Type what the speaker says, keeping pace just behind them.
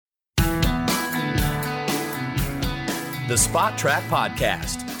the Spot Track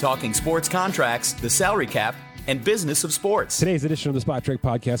Podcast, talking sports contracts, the salary cap, and business of sports. Today's edition of the Spot Track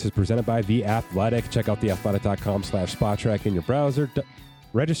Podcast is presented by The Athletic. Check out theathletic.com/spottrack in your browser.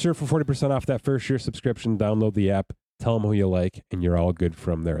 Register for 40% off that first year subscription. Download the app. Tell them who you like, and you're all good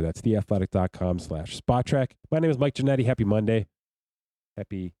from there. That's theathletic.com/spottrack. My name is Mike Ginnitti. Happy Monday.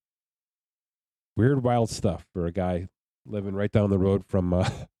 Happy weird, wild stuff for a guy living right down the road from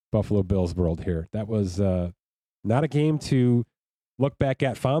Buffalo Bills world here. That was not a game to look back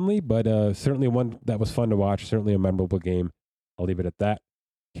at fondly, but certainly one that was fun to watch, certainly a memorable game. I'll leave it at that.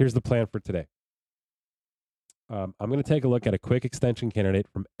 Here's the plan for today. I'm going to take a look at a quick extension candidate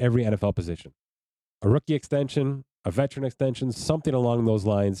from every NFL position. A rookie extension, a veteran extension, something along those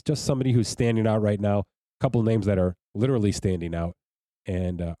lines, just somebody who's standing out right now, a couple of names that are literally standing out,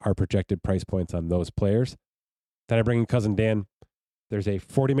 and our projected price points on those players. Then I bring in Cousin Dan. There's a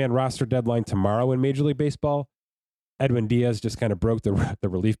 40-man roster deadline tomorrow in Major League Baseball. Edwin Diaz just kind of broke the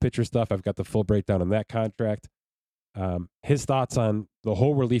relief pitcher stuff. I've got the full breakdown on that contract. His thoughts on the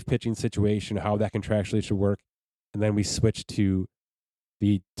whole relief pitching situation, how that contractually should work. And then we switch to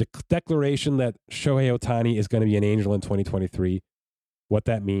the declaration that Shohei Ohtani is going to be an Angel in 2023. What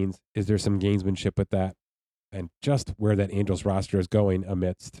that means. Is there some gamesmanship with that? And just where that Angels roster is going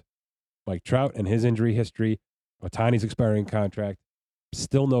amidst Mike Trout and his injury history, Ohtani's expiring contract,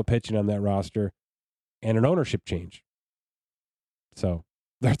 still no pitching on that roster, and an ownership change. So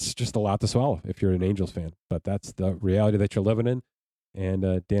that's just a lot to swallow if you're an Angels fan. But that's the reality that you're living in. And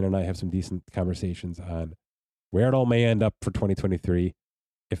Dan and I have some decent conversations on where it all may end up for 2023,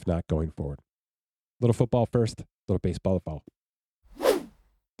 if not going forward. Little football first, little baseball to follow.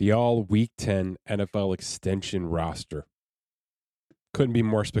 The all Week 10 NFL extension roster. Couldn't be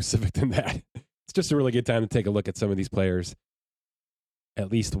more specific than that. It's just a really good time to take a look at some of these players.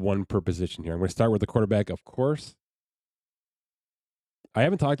 At least one per position here. I'm going to start with the quarterback, of course. I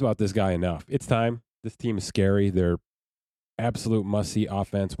haven't talked about this guy enough. It's time. This team is scary. They're absolute must-see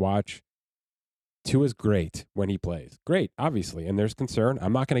offense. Watch. Tua's great when he plays. Great, obviously. And there's concern.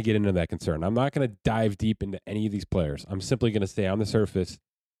 I'm not going to get into that concern. I'm not going to dive deep into any of these players. I'm simply going to say on the surface,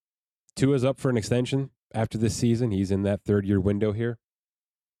 Tua's up for an extension after this season. He's in that third-year window here.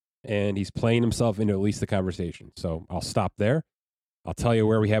 And he's playing himself into at least the conversation. So I'll stop there. I'll tell you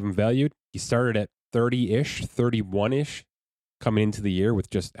where we have him valued. He started at 30-ish, 31-ish coming into the year with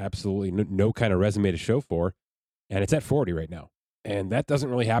just absolutely no kind of resume to show for. And it's at 40 right now. And that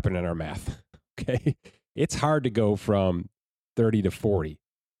doesn't really happen in our math. Okay. It's hard to go from 30 to 40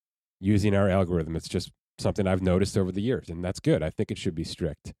 using our algorithm. It's just something I've noticed over the years. And that's good. I think it should be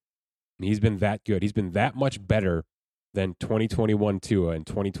strict. And he's been that good. He's been that much better than 2021 Tua and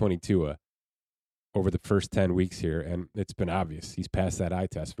 2020 Tua over the first 10 weeks here, and it's been obvious. He's passed that eye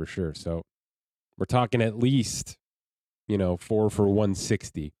test for sure. So we're talking at least, 4 for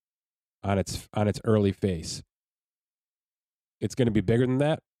 160 on its early phase. It's going to be bigger than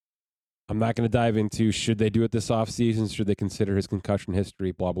that. I'm not going to dive into should they do it this offseason, should they consider his concussion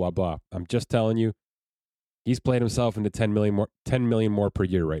history, blah, blah, blah. I'm just telling you, he's played himself into 10 million more per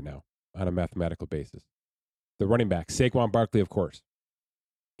year right now on a mathematical basis. The running back, Saquon Barkley, of course.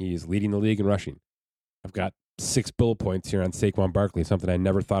 He's leading the league in rushing. I've got 6 bullet points here on Saquon Barkley, something I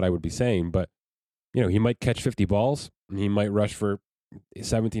never thought I would be saying, but, he might catch 50 balls, and he might rush for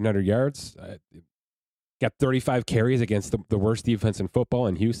 1,700 yards. Got 35 carries against the worst defense in football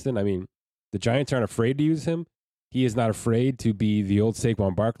in Houston. I mean, the Giants aren't afraid to use him. He is not afraid to be the old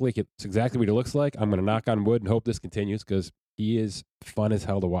Saquon Barkley. It's exactly what he looks like. I'm going to knock on wood and hope this continues because he is fun as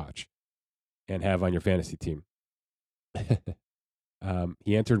hell to watch and have on your fantasy team.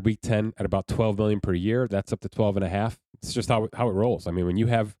 He entered Week 10 at about $12 million per year. That's up to 12.5. It's just how it rolls. I mean, when you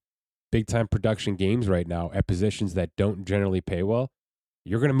have big-time production games right now at positions that don't generally pay well,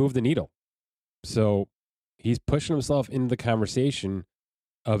 you're going to move the needle. So he's pushing himself into the conversation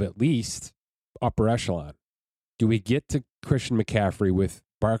of at least upper echelon. Do we get to Christian McCaffrey with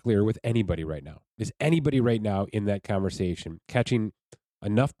Barkley or with anybody right now? Is anybody right now in that conversation catching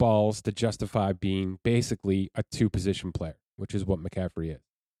enough balls to justify being basically a two-position player, which is what McCaffrey is?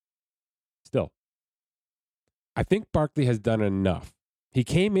 Still, I think Barkley has done enough. He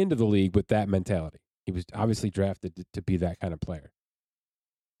came into the league with that mentality. He was obviously drafted to be that kind of player.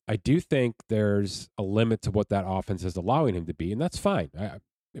 I do think there's a limit to what that offense is allowing him to be, and that's fine.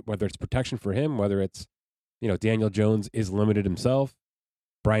 Whether it's protection for him, whether it's, Daniel Jones is limited himself.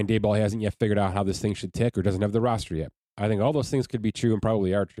 Brian Daboll hasn't yet figured out how this thing should tick or doesn't have the roster yet. I think all those things could be true and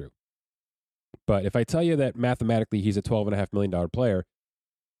probably are true. But if I tell you that mathematically he's a $12.5 million player,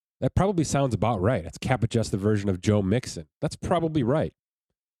 that probably sounds about right. It's cap-adjusted version of Joe Mixon. That's probably right.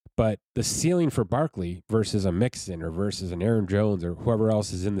 But the ceiling for Barkley versus a Mixon or versus an Aaron Jones or whoever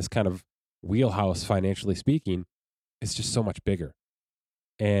else is in this kind of wheelhouse, financially speaking, is just so much bigger.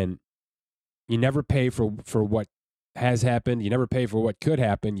 And you never pay for what has happened. You never pay for what could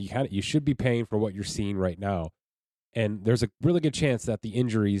happen. You should be paying for what you're seeing right now. And there's a really good chance that the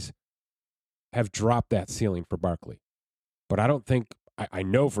injuries have dropped that ceiling for Barkley. But I don't think, I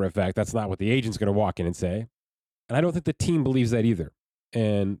know for a fact that's not what the agent's going to walk in and say. And I don't think the team believes that either.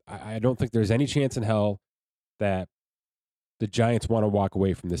 And I don't think there's any chance in hell that the Giants want to walk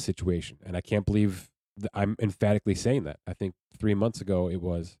away from this situation. And I can't believe I'm emphatically saying that. I think 3 months ago it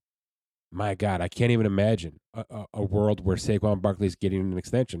was, my God, I can't even imagine a world where Saquon Barkley's getting an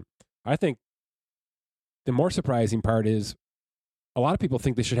extension. I think the more surprising part is a lot of people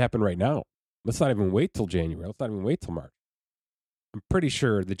think this should happen right now. Let's not even wait till January. Let's not even wait till March. I'm pretty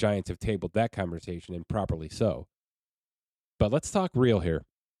sure the Giants have tabled that conversation, and properly so. But let's talk real here.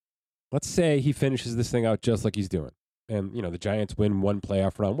 Let's say he finishes this thing out just like he's doing. And, the Giants win one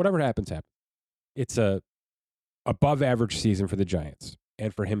playoff round. Whatever happens. It's a above average season for the Giants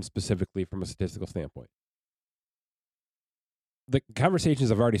and for him specifically from a statistical standpoint. The conversations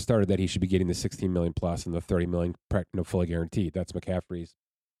have already started that he should be getting the $16 million plus and the $30 million fully guaranteed. That's McCaffrey's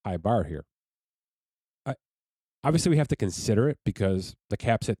high bar here. Obviously, we have to consider it because the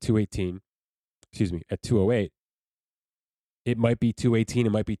cap's at 208. It might be 218,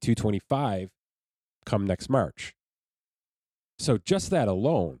 it might be 225 come next March. So just that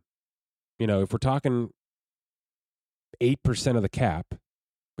alone, if we're talking 8% of the cap,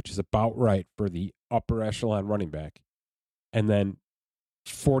 which is about right for the upper echelon running back, and then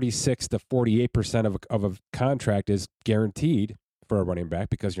 46 to 48% of a contract is guaranteed for a running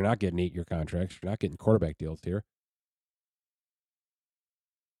back because you're not getting 8-year contracts, you're not getting quarterback deals here.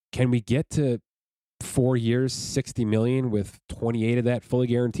 Can we get to 4 years, $60 million with 28 of that fully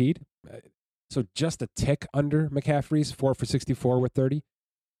guaranteed? So just a tick under McCaffrey's 4 for 64 with 30?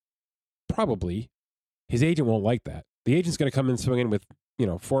 Probably. His agent won't like that. The agent's going to come in swinging with,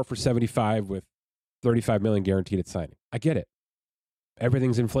 4 for 75 with 35 million guaranteed at signing. I get it.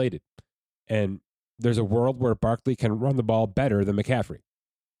 Everything's inflated. And there's a world where Barkley can run the ball better than McCaffrey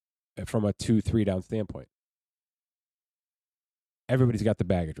from a 2-3 down standpoint. Everybody's got the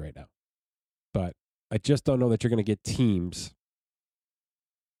baggage right now. But I just don't know that you're going to get teams,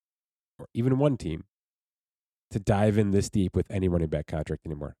 or even one team, to dive in this deep with any running back contract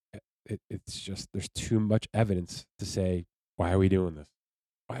anymore. It's just, there's too much evidence to say, why are we doing this?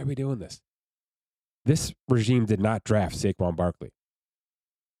 Why are we doing this? This regime did not draft Saquon Barkley.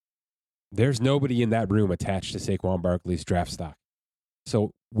 There's nobody in that room attached to Saquon Barkley's draft stock.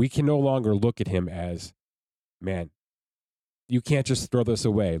 So we can no longer look at him as, man, you can't just throw this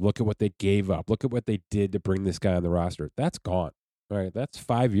away. Look at what they gave up. Look at what they did to bring this guy on the roster. That's gone. All right, that's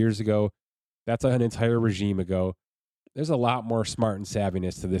 5 years ago. That's an entire regime ago. There's a lot more smart and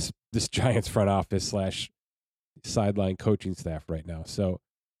savviness to this Giants front office / sideline coaching staff right now. So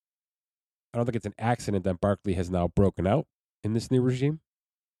I don't think it's an accident that Barkley has now broken out in this new regime.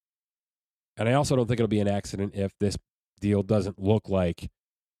 And I also don't think it'll be an accident if this deal doesn't look like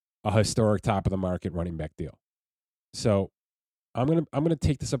a historic top of the market running back deal. So I'm gonna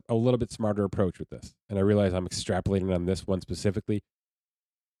take this a little bit smarter approach with this. And I realize I'm extrapolating on this one specifically.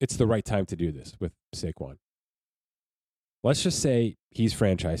 It's the right time to do this with Saquon. Let's just say he's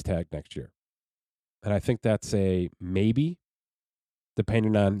franchise tagged next year. And I think that's a maybe,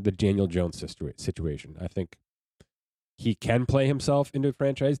 depending on the Daniel Jones situation. I think he can play himself into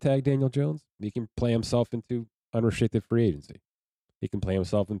franchise tag Daniel Jones. He can play himself into unrestricted free agency. He can play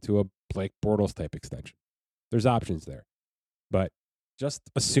himself into a Blake Bortles type extension. There's options there. But just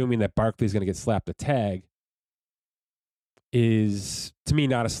assuming that Barkley's going to get slapped a tag is, to me,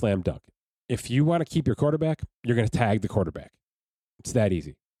 not a slam dunk. If you want to keep your quarterback, you're going to tag the quarterback. It's that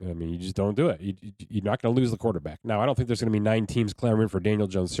easy. I mean, you just don't do it. You're not going to lose the quarterback. Now, I don't think there's going to be 9 teams clamoring for Daniel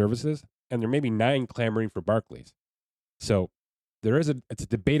Jones' services, and there may be 9 clamoring for Barkley's. So it's a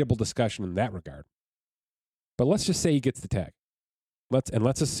debatable discussion in that regard. But let's just say he gets the tag.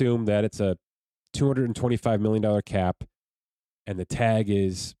 Let's assume that it's a $225 million cap, and the tag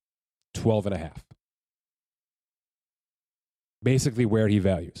is 12.5. Basically where he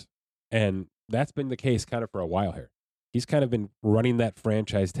values. And that's been the case kind of for a while here. He's kind of been running that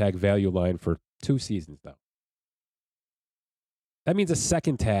franchise tag value line for 2 seasons now. That means a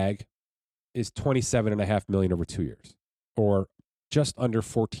second tag is $27.5 million over 2 years, or just under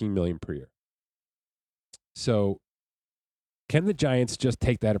 $14 million per year. So can the Giants just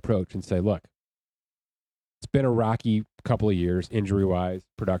take that approach and say, look, it's been a rocky couple of years, injury-wise,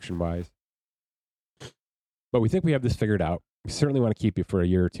 production-wise, but we think we have this figured out. We certainly want to keep you for a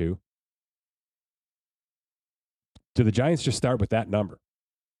year or two. Do the Giants just start with that number,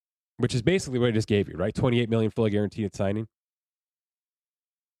 which is basically what I just gave you, right? $28 million fully guaranteed at signing.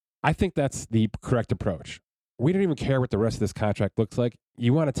 I think that's the correct approach. We don't even care what the rest of this contract looks like.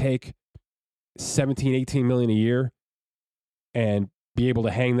 You want to take 17, 18 million a year and be able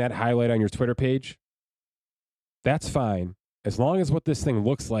to hang that highlight on your Twitter page. That's fine. As long as what this thing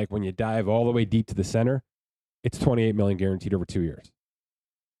looks like when you dive all the way deep to the center, it's 28 million guaranteed over 2 years.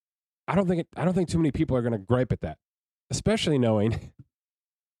 I don't think too many people are going to gripe at that, especially knowing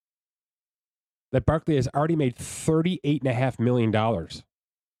that Barkley has already made $38.5 million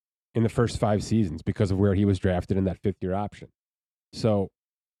in the first 5 seasons because of where he was drafted in that 5th-year option. So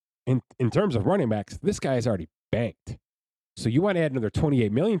in terms of running backs, this guy is already banked. So you want to add another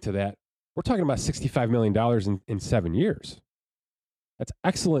 $28 million to that, we're talking about $65 million in 7 years. That's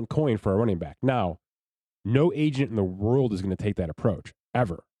excellent coin for a running back. Now, no agent in the world is going to take that approach,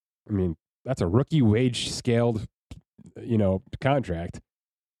 ever. I mean, that's a rookie wage scaled, contract.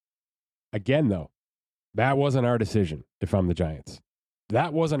 Again, though, that wasn't our decision if I'm the Giants.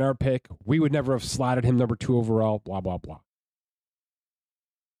 That wasn't our pick. We would never have slotted him number 2 overall, blah, blah, blah.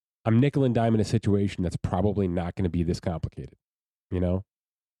 I'm nickel and dime in a situation that's probably not going to be this complicated.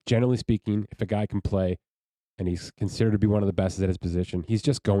 Generally speaking, if a guy can play and he's considered to be one of the best at his position, he's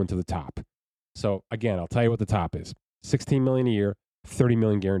just going to the top. So again, I'll tell you what the top is. $16 million a year, $30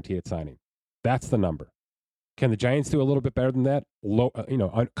 million guaranteed at signing. That's the number. Can the Giants do a little bit better than that?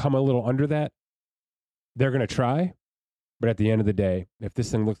 Come a little under that? They're going to try. But at the end of the day, if this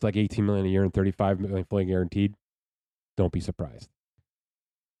thing looks like $18 million a year and $35 million fully guaranteed, don't be surprised.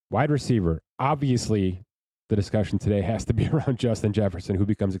 Wide receiver, obviously, the discussion today has to be around Justin Jefferson, who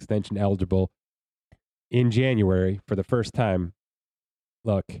becomes extension eligible in January for the first time.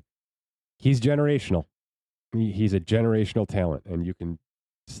 Look, he's generational. He's a generational talent, and you can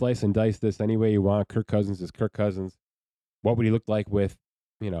slice and dice this any way you want. Kirk Cousins is Kirk Cousins. What would he look like with,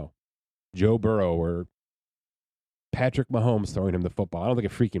 Joe Burrow or Patrick Mahomes throwing him the football? I don't think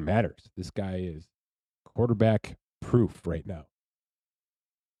it freaking matters. This guy is quarterback proof right now.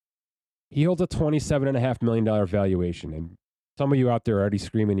 He holds a $27.5 million valuation, and some of you out there are already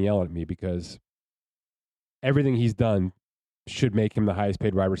screaming and yelling at me because everything he's done should make him the highest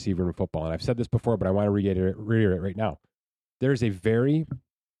paid wide receiver in football. And I've said this before, but I want to reiterate right now. There's a very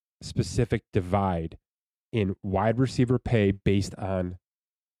specific divide in wide receiver pay based on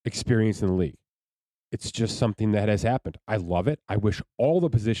experience in the league. It's just something that has happened. I love it. I wish all the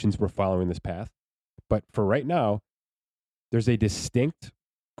positions were following this path. But for right now, there's a distinct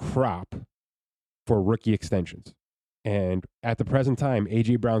crop for rookie extensions. And at the present time,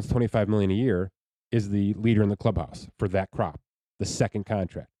 A.J. Brown's $25 million a year is the leader in the clubhouse for that crop, the second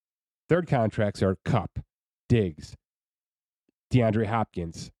contract. Third contracts are Kupp, Diggs, DeAndre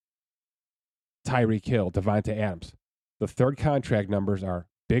Hopkins, Tyreek Hill, Devontae Adams. The third contract numbers are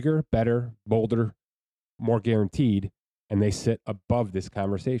bigger, better, bolder, more guaranteed, and they sit above this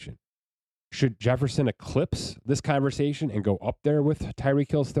conversation. Should Jefferson eclipse this conversation and go up there with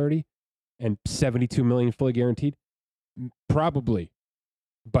Tyreek Hill's 30 and $72 million fully guaranteed? Probably.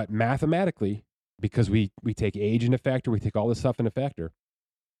 But mathematically, because we take age into factor, we take all this stuff into factor,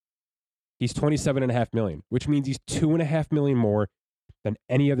 he's $27.5 million, which means he's $2.5 million more than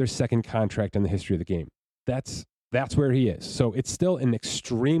any other second contract in the history of the game. That's where he is. So it's still an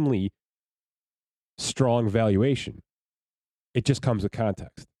extremely strong valuation. It just comes with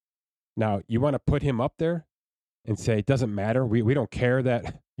context. Now, you want to put him up there and say, it doesn't matter. We don't care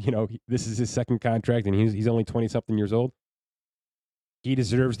that, this is his second contract and he's only 20-something years old. He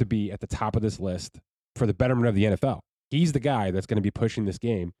deserves to be at the top of this list for the betterment of the NFL. He's the guy that's going to be pushing this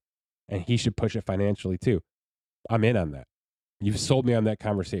game, and he should push it financially too. I'm in on that. You've sold me on that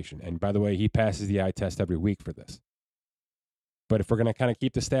conversation. And by the way, he passes the eye test every week for this. But if we're going to kind of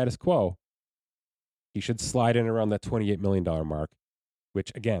keep the status quo, he should slide in around that $28 million mark,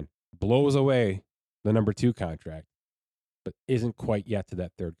 which, again, blows away the number 2 contract, but isn't quite yet to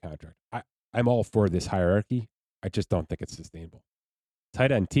that third contract. I'm all for this hierarchy. I just don't think it's sustainable.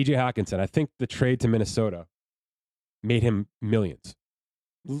 Tight end, TJ Hawkinson. I think the trade to Minnesota made him millions,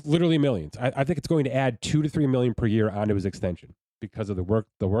 literally millions. I think it's going to add $2 to $3 million per year onto his extension because of the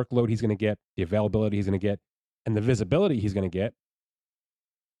workload he's going to get, the availability he's going to get, and the visibility he's going to get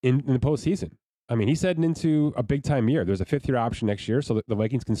in the postseason. I mean, he's heading into a big-time year. There's a 5th-year option next year, so the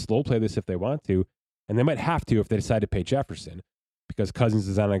Vikings can slow play this if they want to, and they might have to if they decide to pay Jefferson because Cousins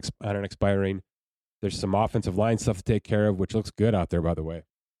is on an expiring. There's some offensive line stuff to take care of, which looks good out there, by the way.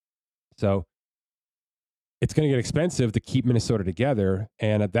 So it's going to get expensive to keep Minnesota together,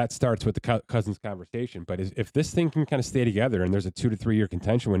 and that starts with the Cousins conversation. But if this thing can kind of stay together and there's a 2 to 3 year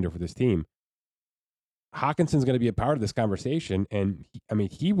contention window for this team, Hawkinson's going to be a part of this conversation. And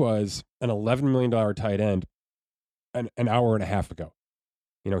he was an $11 million tight end an hour and a half ago.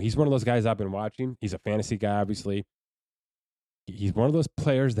 He's one of those guys I've been watching. He's a fantasy guy, obviously. He's one of those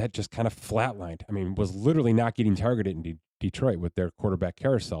players that just kind of flatlined. Was literally not getting targeted in Detroit with their quarterback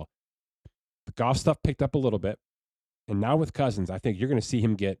carousel. The golf stuff picked up a little bit. And now with Cousins, I think you're going to see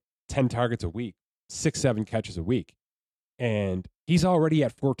him get 10 targets a week, 6-7 catches a week. And he's already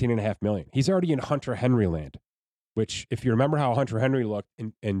at $14.5 million. He's already in Hunter Henry land, which, if you remember how Hunter Henry looked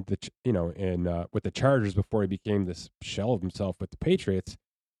with the Chargers before he became this shell of himself with the Patriots,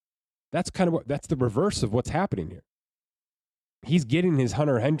 that's the reverse of what's happening here. He's getting his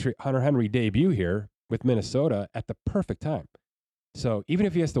Hunter Henry debut here with Minnesota at the perfect time. So even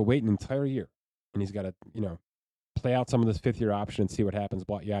if he has to wait an entire year and he's got to, play out some of this fifth-year option and see what happens,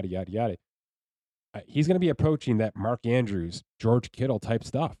 blah, yada, yada, yada, he's going to be approaching that Mark Andrews, George Kittle type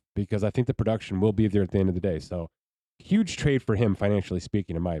stuff, because I think the production will be there at the end of the day. So huge trade for him, financially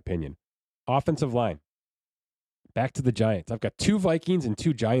speaking, in my opinion. Offensive line. Back to the Giants. I've got 2 Vikings and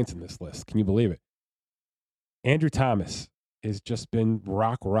 2 Giants in this list. Can you believe it? Andrew Thomas has just been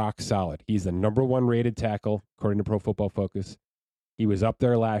rock solid. He's the number 1 rated tackle, according to Pro Football Focus. He was up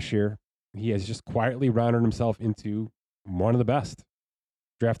there last year. He has just quietly rounded himself into one of the best.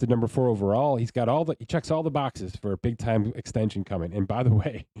 Drafted number 4 overall. He checks all the boxes for a big time extension coming. And by the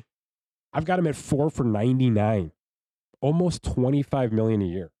way, I've got him at 4 for $99, almost $25 million a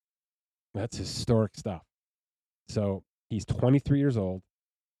year. That's historic stuff. So he's 23 years old.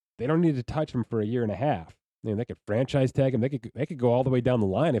 They don't need to touch him for a year and a half. They could franchise tag him. They could go all the way down the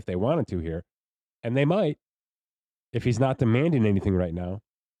line if they wanted to here, and they might if he's not demanding anything right now.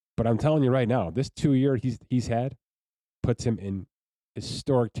 But I'm telling you right now, this 2 year he's had puts him in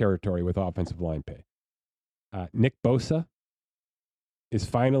historic territory with offensive line pay. Nick Bosa is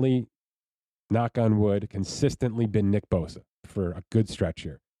finally, knock on wood, consistently been Nick Bosa for a good stretch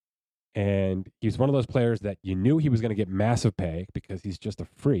here. And he's one of those players that you knew he was going to get massive pay because he's just a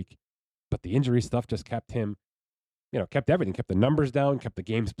freak. But the injury stuff just kept him, kept everything, kept the numbers down, kept the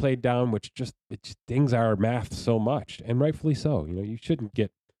games played down, which just stings our math so much. And rightfully so. You shouldn't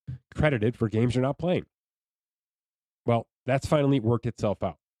get credited for games you're not playing. Well, that's finally worked itself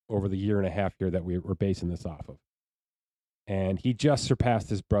out over the year and a half here that we're basing this off of. And he just surpassed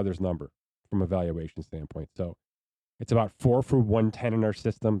his brother's number from a valuation standpoint. So it's about 4 for 110 in our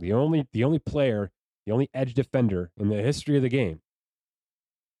system. The only player, the only edge defender in the history of the game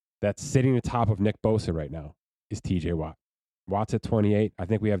that's sitting atop of Nick Bosa right now is TJ Watt. Watt's at 28. I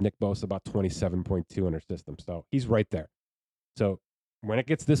think we have Nick Bosa about 27.2 in our system. So he's right there. So when it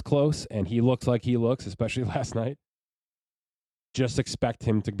gets this close and he looks like he looks, especially last night, just expect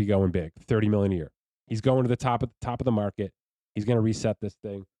him to be going big, $30 million a year. He's going to the top of the market. He's going to reset this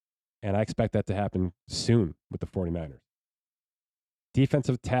thing. And I expect that to happen soon with the 49ers.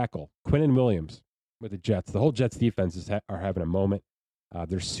 Defensive tackle, Quinnen Williams with the Jets. The whole Jets defense are having a moment.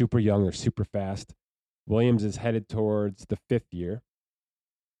 They're super young. They're super fast. Williams is headed towards the 5th year.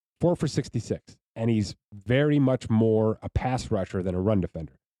 4 for 66. And he's very much more a pass rusher than a run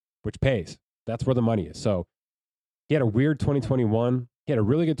defender, which pays. That's where the money is. So he had a weird 2021. He had a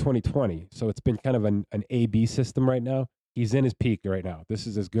really good 2020. So it's been kind of an A-B system right now. He's in his peak right now. This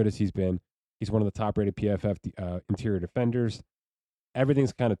is as good as he's been. He's one of the top-rated PFF interior defenders.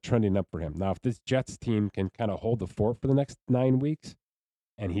 Everything's kind of trending up for him. Now, if this Jets team can kind of hold the fort for the next 9 weeks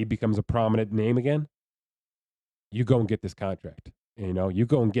and he becomes a prominent name again, you go and get this contract. You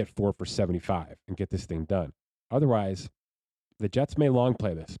go and get 4 for 75 and get this thing done. Otherwise, the Jets may long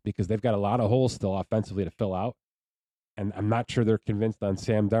play this because they've got a lot of holes still offensively to fill out. And I'm not sure they're convinced on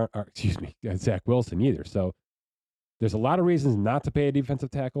Zach Wilson either. So there's a lot of reasons not to pay a defensive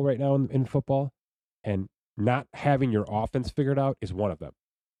tackle right now in football, and not having your offense figured out is one of them.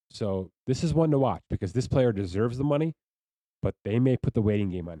 So this is one to watch because this player deserves the money, but they may put the waiting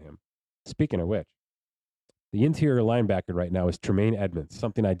game on him. Speaking of which, the interior linebacker right now is Tremaine Edmonds,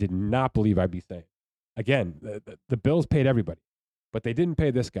 something I did not believe I'd be saying. Again, the Bills paid everybody, but they didn't pay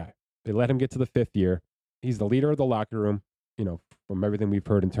this guy. They let him get to the 5th year. He's the leader of the locker room, from everything we've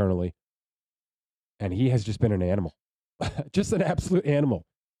heard internally. And he has just been an animal. Just an absolute animal.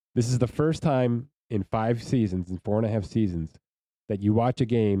 This is the first time in 5 seasons, in 4.5 seasons, that you watch a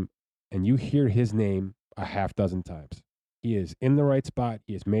game and you hear his name a half dozen times. He is in the right spot.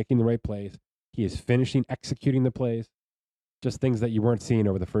 He is making the right plays. He is executing the plays. Just things that you weren't seeing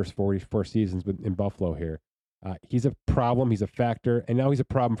over the first 44 seasons in Buffalo here. He's a problem. He's a factor. And now he's a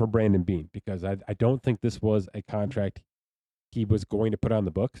problem for Brandon Beane because I don't think this was a contract he was going to put on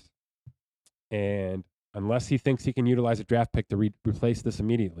the books. And unless he thinks he can utilize a draft pick to replace this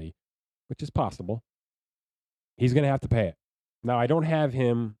immediately, which is possible, he's going to have to pay it. Now, I don't have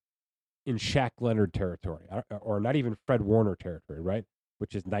him in Shaq Leonard territory or not even Fred Warner territory, right?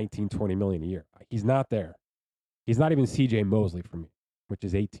 Which is 19, 20 million a year. He's not there. He's not even CJ Mosley for me, which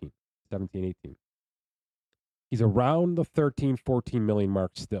is 17, 18. He's around the 13, 14 million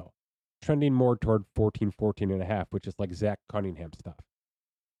mark still, trending more toward 14 and a half, which is like Zach Cunningham stuff.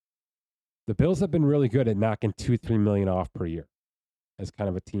 The Bills have been really good at knocking 2-3 million off per year as kind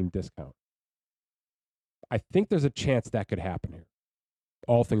of a team discount. I think there's a chance that could happen here,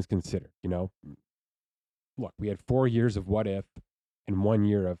 all things considered. Look, we had 4 years of what if and 1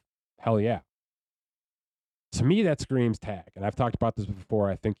 year of hell yeah. To me, that screams tag. And I've talked about this before.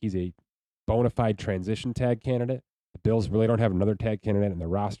 I think he's a bona fide transition tag candidate. The Bills really don't have another tag candidate in the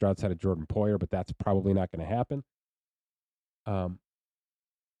roster outside of Jordan Poyer, but that's probably not going to happen.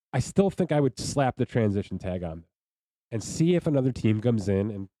 I still think I would slap the transition tag on them and see if another team comes in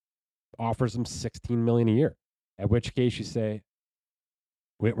and offers them $16 million a year. At which case you say,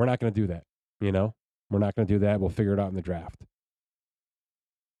 we're not going to do that. We're not going to do that. We'll figure it out in the draft.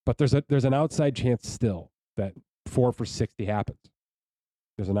 But there's an outside chance still that 4 for $60 happens.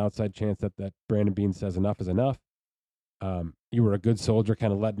 There's an outside chance that Brandon Beane says enough is enough. You were a good soldier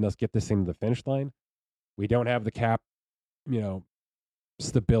kind of letting us get this thing to the finish line. We don't have the cap,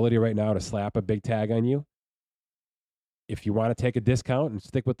 stability right now to slap a big tag on you. If you want to take a discount and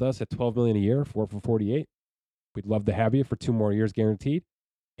stick with us at $12 million a year, 4 for 48, we'd love to have you for 2 more years guaranteed.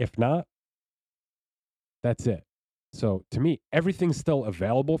 If not, that's it. So to me, everything's still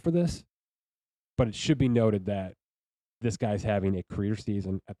available for this, but it should be noted that this guy's having a career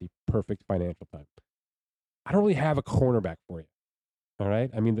season at the perfect financial time. I don't really have a cornerback for you. All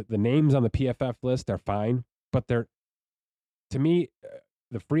right. I mean, the names on the PFF list are fine, but they're, to me,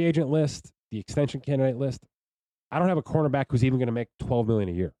 the free agent list, the extension candidate list, I don't have a cornerback who's even going to make $12 million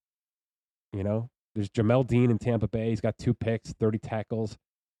a year. There's Jamel Dean in Tampa Bay. He's got 2 picks, 30 tackles.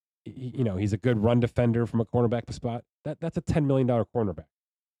 He's a good run defender from a cornerback spot. That's a $10 million cornerback.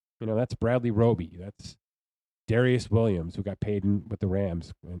 That's Bradley Roby. That's Darius Williams, who got paid with the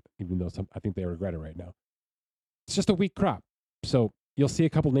Rams, even though I think they regret it right now. It's just a weak crop. So you'll see a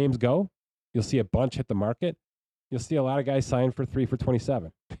couple names go. You'll see a bunch hit the market. You'll see a lot of guys sign for 3 for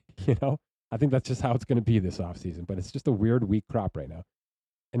 27. I think that's just how it's going to be this offseason. But it's just a weird, weak crop right now.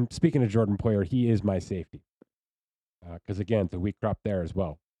 And speaking of Jordan Poyer, he is my safety. Because, again, it's a weak crop there as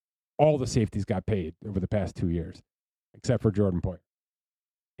well. All the safeties got paid over the past 2 years, except for Jordan Poyer.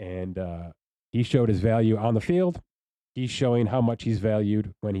 And he showed his value on the field. He's showing how much he's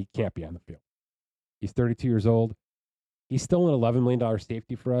valued when he can't be on the field. He's 32 years old. He's still an $11 million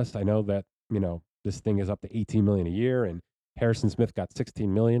safety for us. I know that, this thing is up to $18 million a year, and Harrison Smith got $16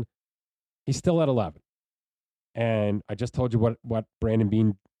 million. He's still at 11. And I just told you what Brandon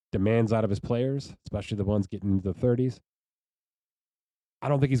Beane demands out of his players, especially the ones getting into the 30s. I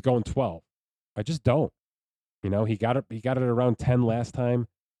don't think he's going 12. I just don't. He got it around 10 last time.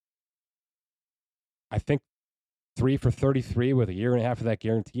 I think 3 for 33 with a year and a half of that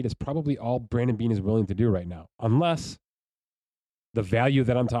guaranteed is probably all Brandon Beane is willing to do right now, unless the value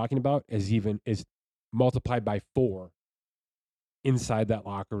that I'm talking about is multiplied by 4 inside that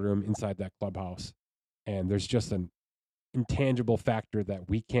locker room, inside that clubhouse. And there's just an intangible factor that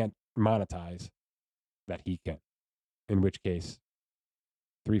we can't monetize that he can, in which case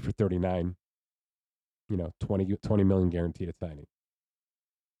 3 for 39, 20 million guaranteed at signing.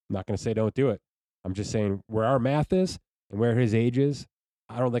 I'm not going to say don't do it. I'm just saying where our math is and where his age is,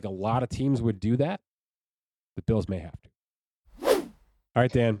 I don't think a lot of teams would do that. The Bills may have to. All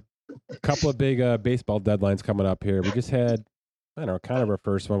right, Dan, a couple of big baseball deadlines coming up here. We just had, kind of our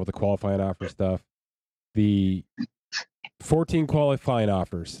first one with the qualifying offer stuff. The 14 qualifying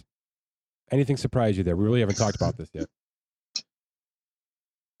offers. Anything surprise you there? We really haven't talked about this yet.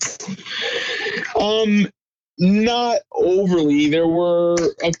 Not overly. There were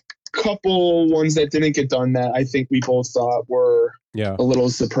a couple ones that didn't get done that I think we both thought were a little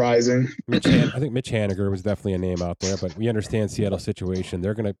surprising. I think Mitch Haniger was definitely a name out there, but we understand Seattle's situation.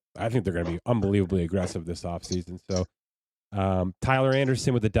 I think they're going to be unbelievably aggressive this offseason. So Tyler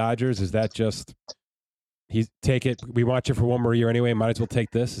Anderson with the Dodgers, is that just take it? We want you for 1 more year anyway. Might as well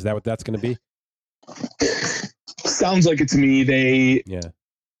take this. Is that what that's going to be? Sounds like it to me. They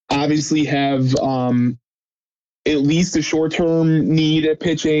obviously have at least a short-term need at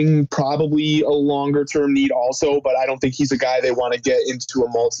pitching, probably a longer-term need also, but I don't think he's a guy they want to get into a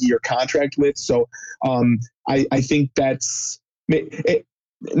multi-year contract with. So I think that's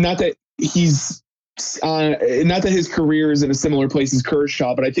not that he's not that his career is in a similar place as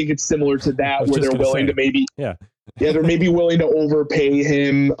Kershaw, but I think it's similar to that where they're willing to maybe they're maybe willing to overpay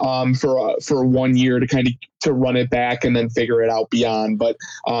him for 1 year to kind of to run it back and then figure it out beyond. But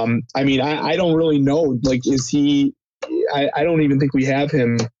I mean, I don't really know. Like, is he? I don't even think we have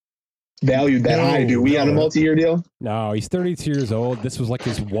him valued that high. Do we on a multi-year deal? No, he's 32 years old. This was like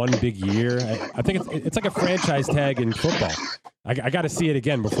his one big year. I think it's like a franchise tag in football. I got to see it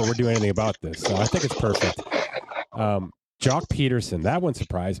again before we're doing anything about this. So I think it's perfect. Jock Peterson, that one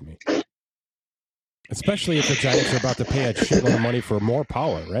surprised me. Especially if the Giants are about to pay a shitload of money for more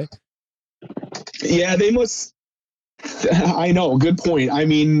power, right? Yeah, they must. I know. Good point. I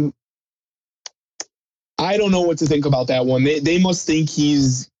mean, I don't know what to think about that one. They must think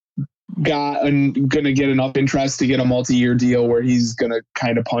he's going to get enough interest to get a multi-year deal where he's going to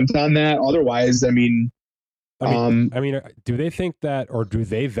kind of punt on that. Otherwise, I mean, do they think that, or do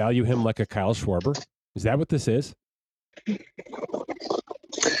they value him like a Kyle Schwarber? Is that what this is?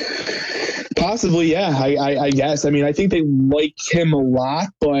 Possibly, yeah. I guess. I mean, I think they like him a lot,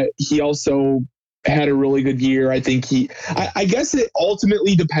 but he also had a really good year. I think I guess it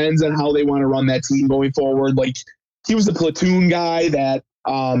ultimately depends on how they want to run that team going forward. Like, he was a platoon guy that,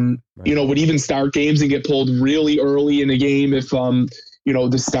 would even start games and get pulled really early in the game if,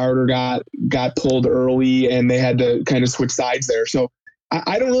 the starter got pulled early and they had to kind of switch sides there. So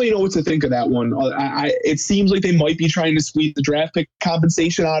I don't really know what to think of that one. It seems like they might be trying to squeeze the draft pick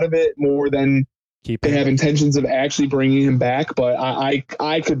compensation out of it more than they have intentions of actually bringing him back. But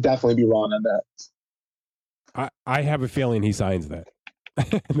I could definitely be wrong on that. I have a feeling he signs that.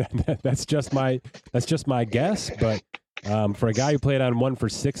 That's just my guess. But for a guy who played on 1 for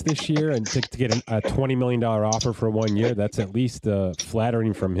 6 this year and to get a $20 million offer for 1 year, that's at least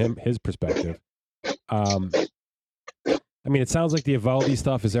flattering from his perspective. I mean, it sounds like the Evaldi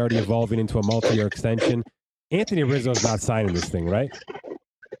stuff is already evolving into a multi-year extension. Anthony Rizzo's not signing this thing, right?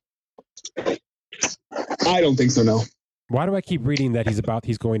 I don't think so, no. Why do I keep reading that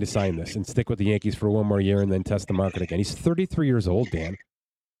he's going to sign this and stick with the Yankees for 1 more year and then test the market again? He's 33 years old, Dan.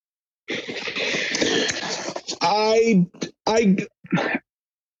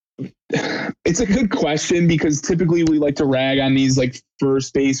 It's a good question because typically we like to rag on these like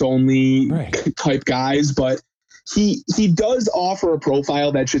first base only type guys, but he does offer a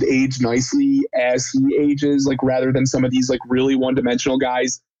profile that should age nicely as he ages, like rather than some of these like really one-dimensional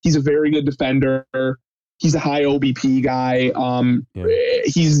guys. He's a very good defender. He's a high OBP guy.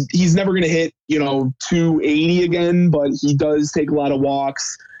 He's never going to hit, 280 again, but he does take a lot of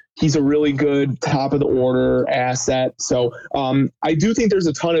walks. He's a really good top of the order asset. So I do think there's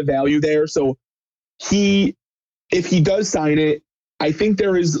a ton of value there. So if he does sign it, I think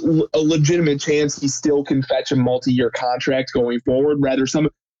there is a legitimate chance he still can fetch a multi-year contract going forward. Rather,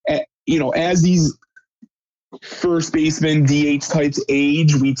 as these first baseman DH types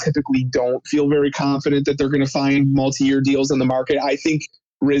age, we typically don't feel very confident that they're going to find multi-year deals on the market. I think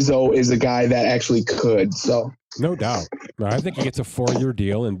Rizzo is a guy that actually could. So no doubt. No, I think he gets a 4-year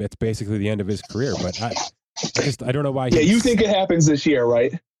deal, and it's basically the end of his career. But I don't know why. You think it happens this year,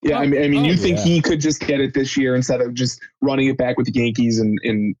 right? Yeah, I mean, you think he could just get it this year instead of just running it back with the Yankees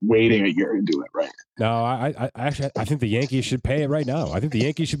and waiting a year to do it, right? No, I think the Yankees should pay it right now. I think the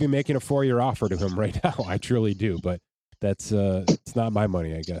Yankees should be making a 4-year offer to him right now. I truly do, but that's it's not my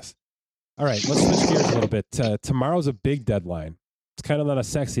money, I guess. All right, let's switch gears a little bit. Tomorrow's a big deadline. It's kind of not a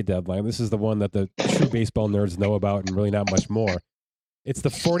sexy deadline. This is the one that the true baseball nerds know about and really not much more. It's the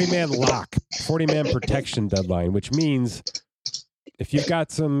 40-man lock, 40-man protection deadline, which means if you've got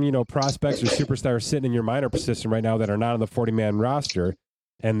some, prospects or superstars sitting in your minor system right now that are not on the 40-man roster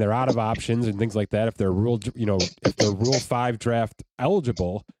and they're out of options and things like that, if they're Rule 5 draft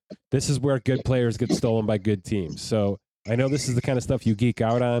eligible, this is where good players get stolen by good teams. So I know this is the kind of stuff you geek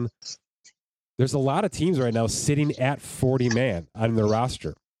out on. There's a lot of teams right now sitting at 40-man on their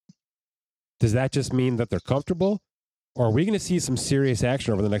roster. Does that just mean that they're comfortable? Or are we going to see some serious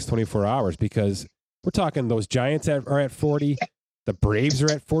action over the next 24 hours? Because we're talking those Giants are at 40. The Braves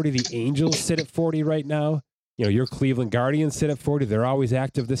are at 40. The Angels sit at 40 right now. Your Cleveland Guardians sit at 40. They're always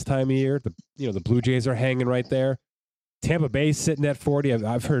active this time of year. The Blue Jays are hanging right there. Tampa Bay's sitting at 40.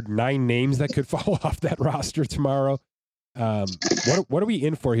 I've heard 9 names that could fall off that roster tomorrow. What are we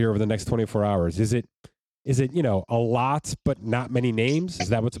in for here over the next 24 hours? Is it a lot but not many names? Is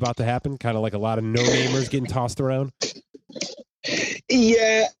that what's about to happen? Kind of like a lot of no-namers getting tossed around?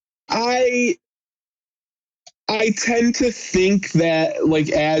 Yeah, I I tend to think that, like,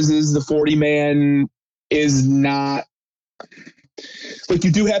 as is the 40-man is not, like,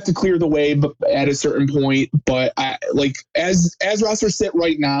 you do have to clear the way at a certain point, but as rosters sit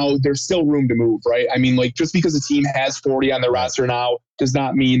right now, there's still room to move, right? I mean, like, just because a team has 40 on their roster now does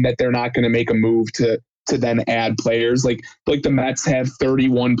not mean that they're not going to make a move to then add players. Like the Mets have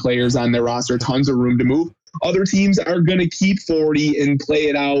 31 players on their roster, tons of room to move. Other teams are going to keep 40 and play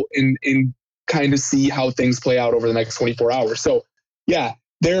it out and kind of see how things play out over the next 24 hours. So, yeah,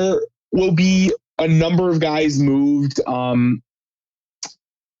 there will be a number of guys moved. Like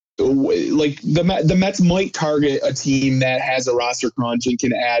the Mets might target a team that has a roster crunch and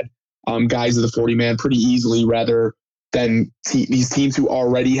can add guys to the 40-man pretty easily, rather than these teams who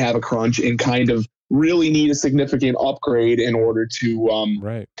already have a crunch and kind of really need a significant upgrade in order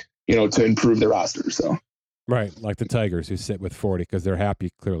to to improve their roster. So like the Tigers, who sit with 40 because they're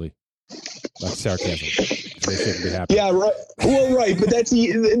happy, clearly. Like sarcasm. They shouldn't be happy. Yeah, right. Well, right, but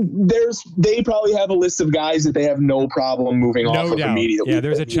they probably have a list of guys that they have no problem moving off of immediately. Yeah,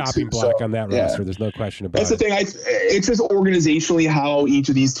 there's a chopping block on that roster. There's no question about it. That's the thing. It's just organizationally how each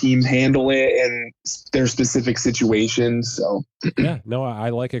of these teams handle it and their specific situations. So yeah, no, I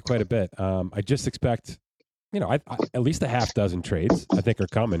like it quite a bit. I just expect, at least a half dozen trades I think are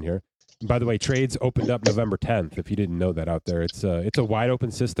coming here. And by the way, trades opened up November 10th. If you didn't know that out there, it's a wide open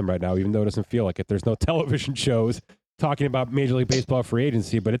system right now, even though it doesn't feel like it. There's no television shows talking about Major League Baseball free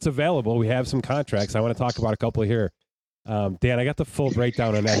agency, but it's available. We have some contracts. I want to talk about a couple here. Dan, I got the full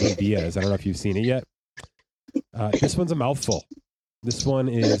breakdown on Edwin Diaz. I don't know if you've seen it yet. This one's a mouthful. This one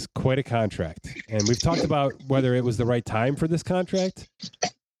is quite a contract. And we've talked about whether it was the right time for this contract.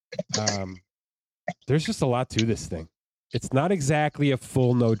 There's just a lot to this thing. It's not exactly a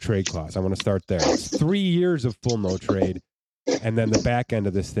full no trade clause. I want to start there. It's 3 years of full no trade. And then the back end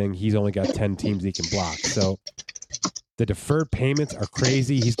of this thing, he's only got 10 teams he can block. So the deferred payments are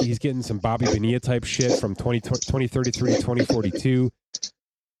crazy. He's getting some Bobby Bonilla type shit from 2033 to 2042.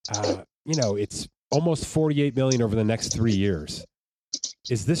 It's almost $48 million over the next 3 years.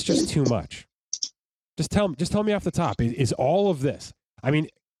 Is this just too much? Just tell me off the top. Is all of this? I mean,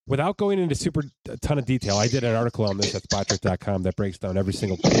 without going into a ton of detail, I did an article on this at spotcheck.com that breaks down every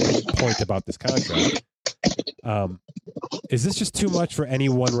single point about this contract. Is this just too much for any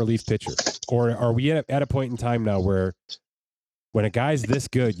one relief pitcher? Or are we at a point in time now where when a guy's this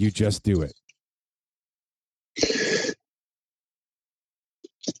good, you just do it?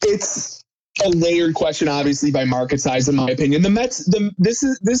 It's a layered question, obviously, by market size, in my opinion. The Mets,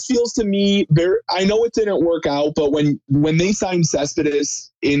 this feels to me very. I know it didn't work out, but when they signed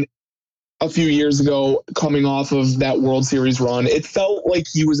Cespedes in a few years ago, coming off of that World Series run, it felt like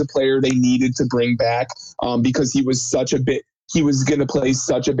he was a player they needed to bring back because he was going to play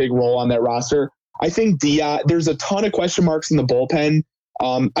such a big role on that roster. I think Diaz, there's a ton of question marks in the bullpen.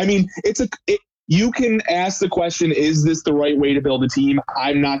 I mean, you can ask the question, is this the right way to build a team?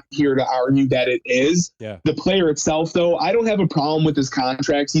 I'm not here to argue that it is. Yeah. The player itself, though, I don't have a problem with his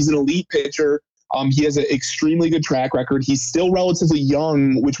contracts. He's an elite pitcher. He has an extremely good track record. He's still relatively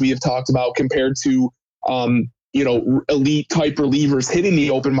young, which we have talked about compared to, elite type relievers hitting the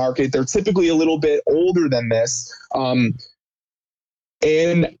open market. They're typically a little bit older than this. And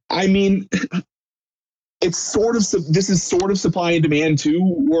I mean, this is sort of supply and demand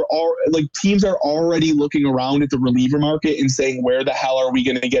too. Teams are already looking around at the reliever market and saying, where the hell are we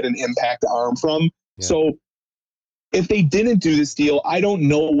going to get an impact arm from? Yeah. So if they didn't do this deal, I don't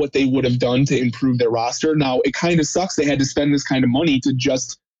know what they would have done to improve their roster. Now, it kind of sucks they had to spend this kind of money to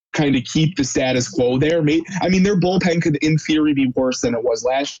just kind of keep the status quo there. I mean, their bullpen could, in theory, be worse than it was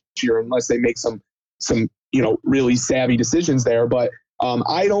last year unless they make some really savvy decisions there. But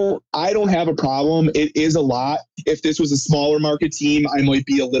I don't have a problem. It is a lot. If this was a smaller market team, I might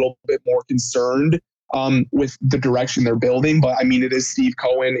be a little bit more concerned with the direction they're building. But I mean, it is Steve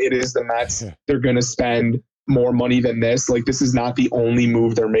Cohen. It is the Mets. They're going to spend more money than this. Like, this is not the only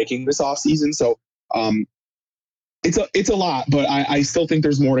move they're making this offseason. So it's a lot, but I still think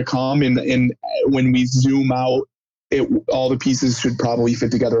there's more to come. And when we zoom out, all the pieces should probably fit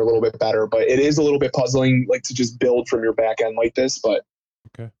together a little bit better. But it is a little bit puzzling, like, to just build from your back end like this. But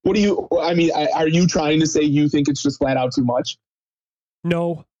okay. Are you trying to say you think it's just flat out too much?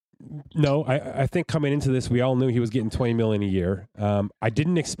 No. I think coming into this, we all knew he was getting $20 million a year. I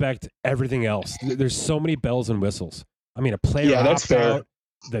didn't expect everything else. There's so many bells and whistles. I mean, a player opt out,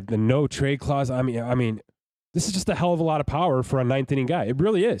 the no trade clause. I mean, this is just a hell of a lot of power for a ninth inning guy. It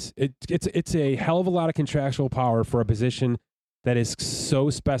really is. It's a hell of a lot of contractual power for a position that is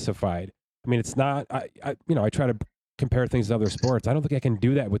so specified. I mean, it's not. I try to compare things to other sports. I don't think I can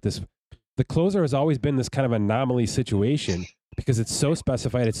do that with this the closer has always been this kind of anomaly situation because it's so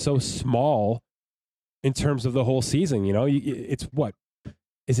specified, it's so small in terms of the whole season. You know, it's what?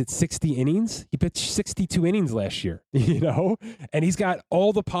 Is it 60 innings? He pitched 62 innings last year, you know, and he's got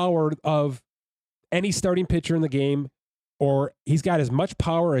all the power of any starting pitcher in the game, or he's got as much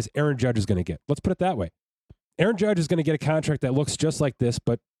power as Aaron Judge is going to get. Let's put it that way. Aaron Judge is going to get a contract that looks just like this,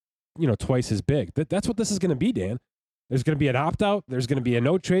 but, you know, twice as big. That's what this is going to be, Dan. There's going to be an opt-out. There's going to be a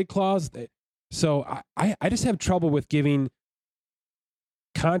no-trade clause. So I just have trouble with giving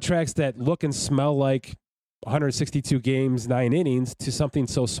contracts that look and smell like 162 games, 9 innings to something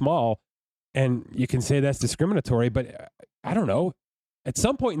so small. And you can say that's discriminatory, but I don't know. At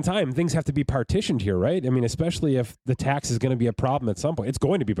some point in time, things have to be partitioned here, right? I mean, especially if the tax is going to be a problem at some point. It's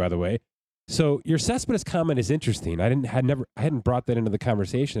going to be, by the way. So your Cespedes comment is interesting. I hadn't brought that into the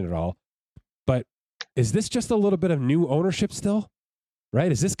conversation at all. But is this just a little bit of new ownership still?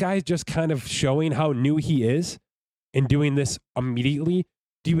 Right? Is this guy just kind of showing how new he is and doing this immediately?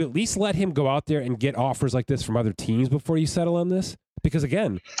 Do you at least let him go out there and get offers like this from other teams before you settle on this? Because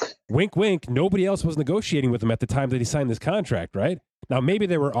again, wink, wink, nobody else was negotiating with him at the time that he signed this contract, right? Now, maybe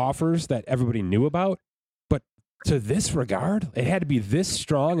there were offers that everybody knew about, but to this regard, it had to be this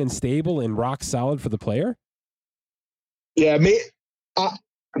strong and stable and rock solid for the player? Yeah,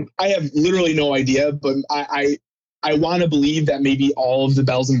 I have literally no idea, but I want to believe that maybe all of the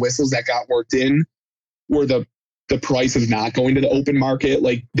bells and whistles that got worked in were the price of not going to the open market.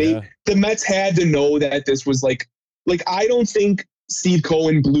 Like the Mets had to know that this was like I don't think Steve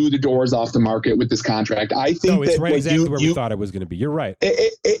Cohen blew the doors off the market with this contract. I think it's that right exactly where we thought it was going to be. You're right.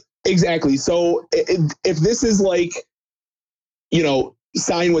 Exactly. So if this is like, you know,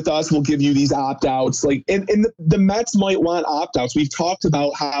 sign with us, we'll give you these opt-outs. Like, and the Mets might want opt-outs. We've talked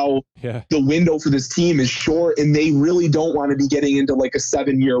about how the window for this team is short, and they really don't want to be getting into like a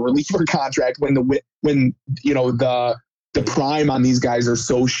 7-year reliever contract when you know the prime on these guys are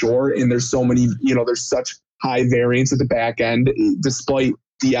so short, and there's so many, you know, there's such high variance at the back end, despite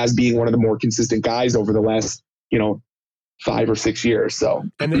Diaz being one of the more consistent guys over the last, you know, 5 or 6 years. So,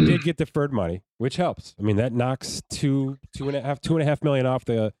 and they did get deferred money, which helps. I mean, that knocks $2.5 million off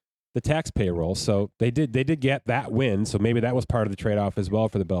the tax payroll. So they did get that win. So maybe that was part of the trade-off as well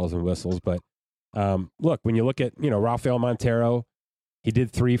for the bells and whistles. But look, when you look at, you know, Rafael Montero, he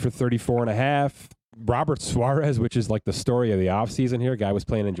did 3 for 34.5. Robert Suarez, which is like the story of the offseason here, guy was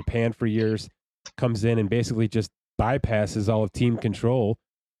playing in Japan for years, comes in and basically just bypasses all of team control,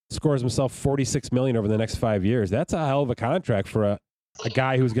 scores himself $46 million over the next 5 years. That's a hell of a contract for a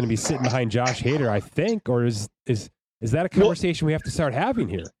guy who's going to be sitting behind Josh Hader, I think. Or is that a conversation we have to start having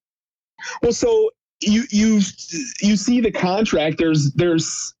here? Well, so you see the contract.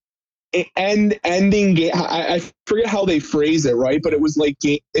 There's ending game. I forget how they phrase it, right? But it was like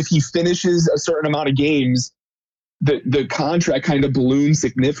if he finishes a certain amount of games, the contract kind of balloons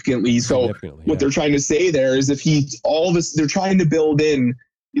significantly. So what they're trying to say there is they're trying to build in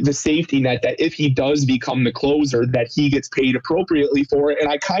the safety net that if he does become the closer, that he gets paid appropriately for it.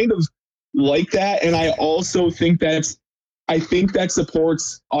 And I kind of like that. And I also think that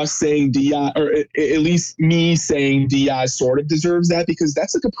supports us saying Diaz, or at least me saying Diaz sort of deserves that, because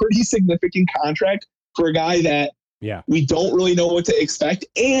that's like a pretty significant contract for a guy that we don't really know what to expect.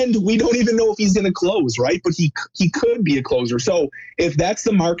 And we don't even know if he's going to close, right? But he could be a closer. So if that's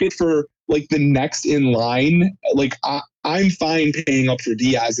the market for like the next in line, like I'm fine paying up for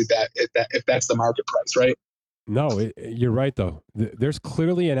Diaz if that's the market price, right? No, you're right though. There's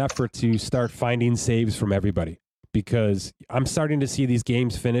clearly an effort to start finding saves from everybody, because I'm starting to see these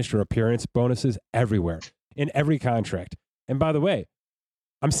games finished or appearance bonuses everywhere in every contract. And by the way,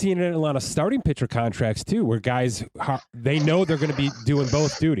 I'm seeing it in a lot of starting pitcher contracts too, where guys, they know they're going to be doing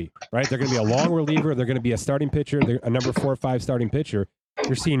both duty, right? They're going to be a long reliever. They're going to be a starting pitcher. They're a number 4 or 5 starting pitcher.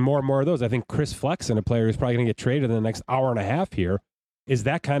 You're seeing more and more of those. I think Chris Flexen, a player who's probably going to get traded in the next hour and a half here, is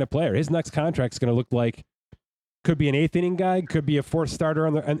that kind of player. His next contract is going to look like, could be an 8th inning guy, could be a 4th starter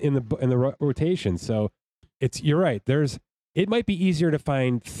in the rotation. So you're right. It might be easier to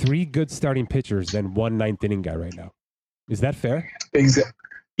find 3 good starting pitchers than 1 9th inning guy right now. Is that fair? Exactly.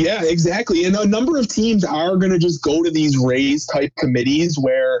 Yeah, exactly. And a number of teams are going to just go to these Rays type committees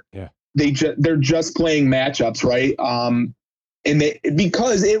where they're just playing matchups, right? And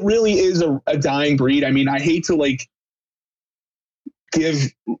because it really is a dying breed. I mean, I hate to like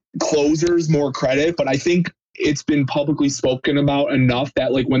give closers more credit, but I think it's been publicly spoken about enough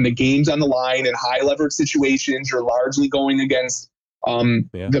that like when the game's on the line in high leverage situations, you're largely going against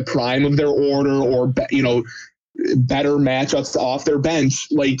the prime of their order, or you know, better matchups off their bench.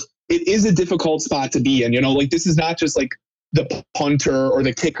 Like it is a difficult spot to be in, you know, like this is not just like the punter or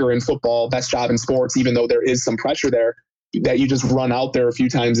the kicker in football, best job in sports, even though there is some pressure there, that you just run out there a few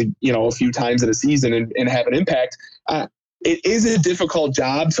times in a season and have an impact. It is a difficult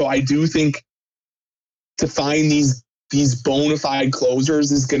job. So I do think to find these bona fide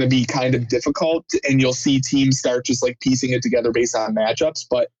closers is going to be kind of difficult, and you'll see teams start just like piecing it together based on matchups.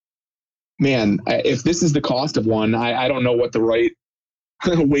 But man, if this is the cost of one, I don't know what the right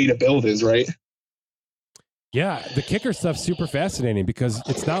way to build is, right? Yeah, the kicker stuff's super fascinating because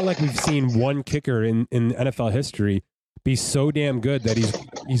it's not like we've seen one kicker in NFL history be so damn good that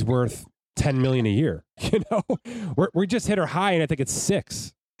he's worth $10 million a year. You know, we just hit our high, and I think it's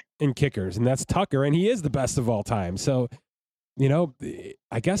 6 in kickers, and that's Tucker, and he is the best of all time. So, you know,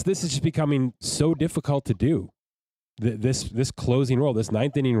 I guess this is just becoming so difficult to do. This closing role, this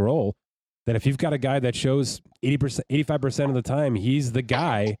 9th inning role, that if you've got a guy that shows 80%, 85% of the time, he's the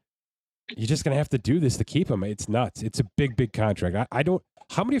guy. You're just going to have to do this to keep him. It's nuts. It's a big, big contract.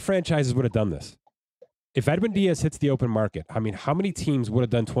 How many franchises would have done this? If Edwin Diaz hits the open market, I mean, how many teams would have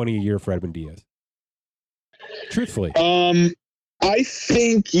done 20 a year for Edwin Diaz? Truthfully. I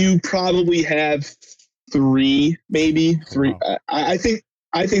think you probably have 3, maybe 3. Wow. I think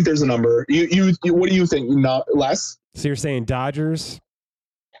there's a number. You what do you think? Not less? So you're saying Dodgers,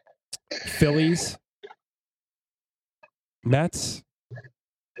 Phillies, Mets?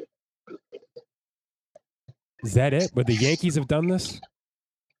 Is that it? Would the Yankees have done this?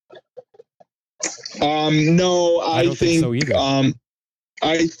 No, I don't think so either.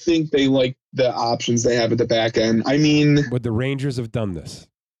 I think they like the options they have at the back end. I mean, would the Rangers have done this?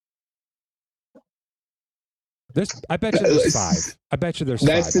 I bet you there's 5. I bet you there's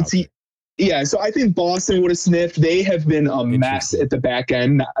 5. Yeah, so I think Boston would have sniffed. They have been a mess at the back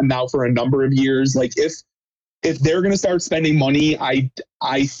end now for a number of years. Like if they're going to start spending money, I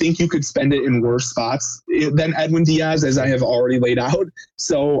think you could spend it in worse spots than Edwin Diaz, as I have already laid out.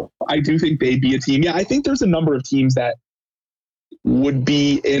 So I do think they'd be a team. Yeah, I think there's a number of teams that would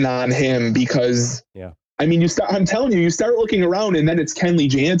be in on him because, I mean, I'm telling you start looking around and then it's Kenley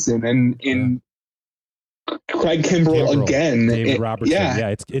Jansen and Craig Kimbrell again. David Robertson.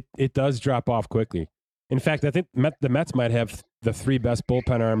 Yeah, it does drop off quickly. In fact, I think the Mets might have the 3 best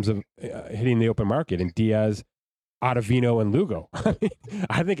bullpen arms of hitting the open market in Diaz, Ottavino, and Lugo.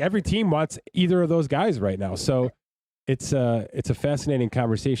 I think every team wants either of those guys right now. So it's a fascinating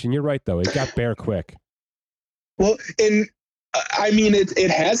conversation. You're right, though. It got bare quick. Well, and I mean, it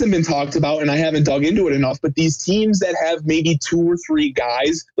hasn't been talked about, and I haven't dug into it enough, but these teams that have maybe 2 or 3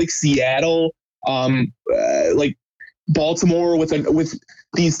 guys, like Seattle, like Baltimore, with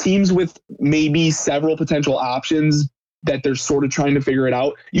these teams with maybe several potential options that they're sort of trying to figure it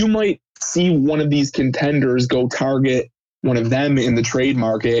out, you might see one of these contenders go target one of them in the trade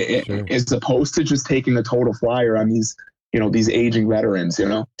market, as opposed to just taking a total flyer on these, these aging veterans,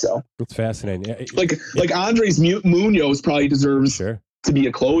 so it's fascinating. Like Andres Munoz probably deserves to be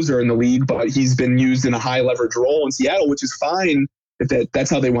a closer in the league, but he's been used in a high leverage role in Seattle, which is fine if that's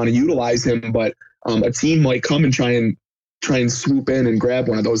how they want to utilize him. But a team might come and try and swoop in and grab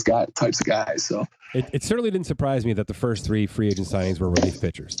one of those types of guys. So it certainly didn't surprise me that the first 3 free agent signings were relief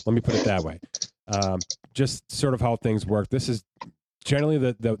pitchers. Let me put it that way. Just sort of how things work. This is generally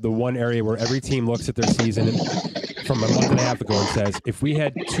the one area where every team looks at their season from a month and a half ago and says, if we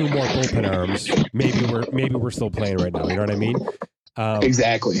had 2 more bullpen arms, maybe we're still playing right now. You know what I mean?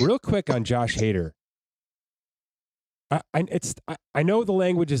 Exactly. Real quick on Josh Hader. I know the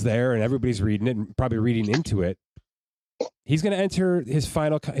language is there and everybody's reading it and probably reading into it. He's going to enter his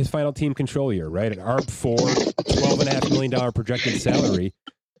final team control year, right? An ARB4, $12.5 million projected salary.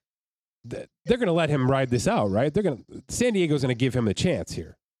 They're going to let him ride this out, right? San Diego's going to give him a chance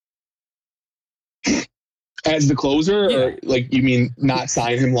here. As the closer, or like you mean not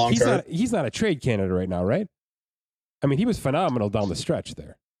sign him long term? He's not a trade candidate right now, right? I mean, he was phenomenal down the stretch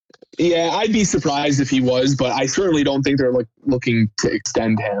there. Yeah, I'd be surprised if he was, but I certainly don't think they're looking to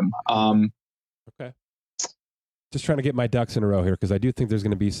extend him. Okay. Just trying to get my ducks in a row here because I do think there's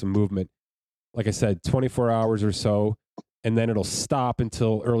going to be some movement. Like I said, 24 hours or so, and then it'll stop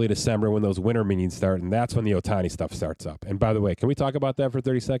until early December when those winter meetings start, and that's when the Ohtani stuff starts up. And by the way, can we talk about that for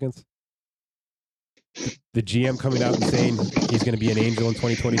 30 seconds? The GM coming out and saying he's going to be an Angel in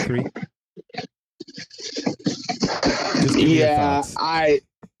 2023? Yeah,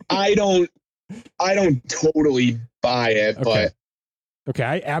 I don't totally buy it, but okay,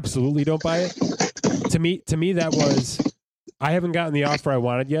 I absolutely don't buy it. To me, that was, I haven't gotten the offer I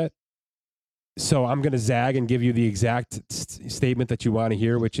wanted yet, so I'm going to zag and give you the exact statement that you want to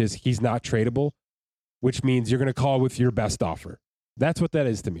hear, which is he's not tradable, which means you're going to call with your best offer. That's what that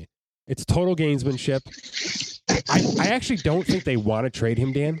is to me. It's total gamesmanship. I actually don't think they want to trade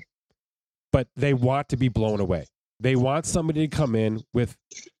him, Dan, but they want to be blown away. They want somebody to come in with,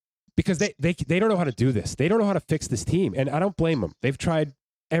 because they don't know how to do this. They don't know how to fix this team, and I don't blame them. They've tried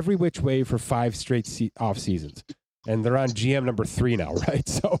every which way for 5 straight off seasons, and they're on GM number 3 now, right?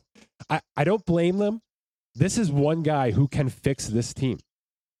 So I don't blame them. This is one guy who can fix this team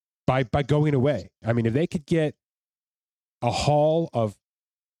by going away. I mean, if they could get a haul of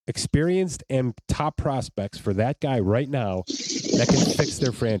experienced and top prospects for that guy right now, that can fix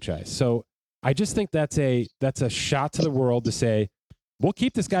their franchise. So I just think that's a shot to the world to say, we'll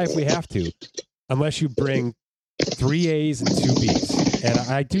keep this guy if we have to, unless you bring 3 A's and 2 B's. And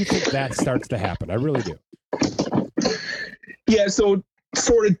I do think that starts to happen. I really do. Yeah, so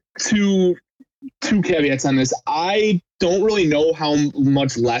sort of two caveats on this. I don't really know how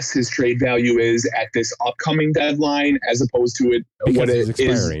much less his trade value is at this upcoming deadline as opposed to it because what it's it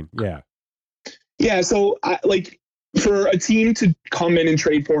expiring. is. Yeah. So for a team to come in and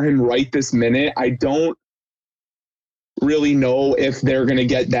trade for him right this minute, I don't really know if they're going to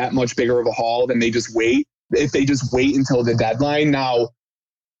get that much bigger of a haul than they just wait. If they just wait until the deadline. Now,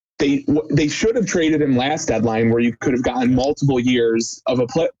 they should have traded him last deadline where you could have gotten multiple years of a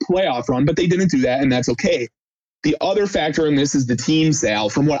playoff run, but they didn't do that, and that's okay. The other factor in this is the team sale.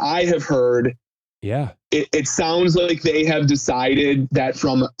 From what I have heard, it sounds like they have decided that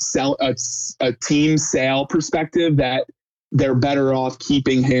from a team sale perspective that they're better off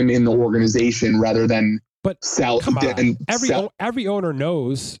keeping him in the organization rather than sell. Come on. Every owner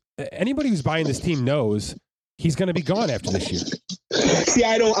knows, anybody who's buying this team knows he's going to be gone after this year. See,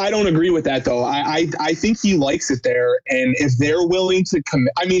 I don't agree with that though. I think he likes it there, and if they're willing to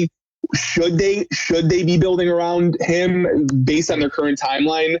commit, I mean, should they be building around him based on their current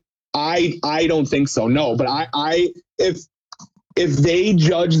timeline? I don't think so. No, but if they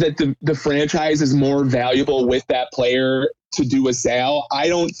judge that the franchise is more valuable with that player to do a sale, I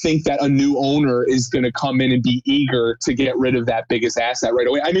don't think that a new owner is going to come in and be eager to get rid of that biggest asset right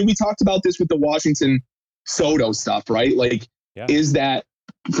away. I mean, we talked about this with the Washington Soto stuff, right? Like, is that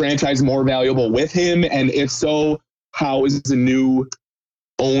franchise more valuable with him? And if so, how is the new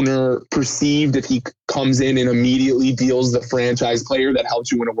owner perceived if he comes in and immediately deals the franchise player that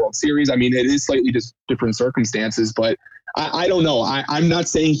helps you win a World Series? I mean, it is slightly just different circumstances, but I don't know. I'm not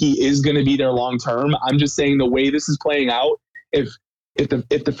saying he is going to be there long term. I'm just saying the way this is playing out, if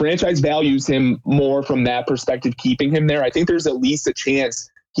the franchise values him more from that perspective, keeping him there, I think there's at least a chance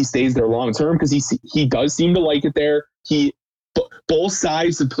he stays there long term because he does seem to like it there. Both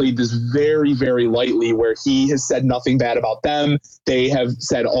sides have played this very, very lightly, where he has said nothing bad about them. They have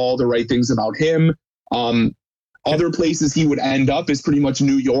said all the right things about him. Other places he would end up is pretty much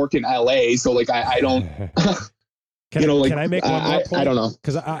New York and LA. So I don't, can I make one more point? I don't know.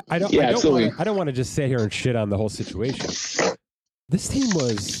 Because I don't want to just sit here and shit on the whole situation. This team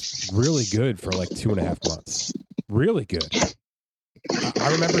was really good for like 2.5 months. Really good.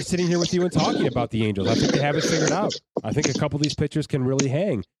 I remember sitting here with you and talking about the Angels. I think they have it figured out. I think a couple of these pitchers can really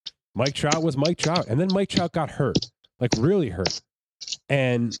hang. Mike Trout was Mike Trout, and then Mike Trout got hurt, like really hurt,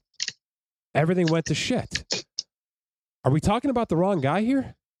 and everything went to shit. Are we talking about the wrong guy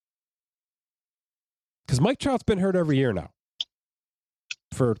here? Because Mike Trout's been hurt every year now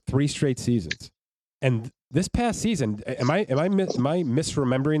for 3 straight seasons, and this past season, am I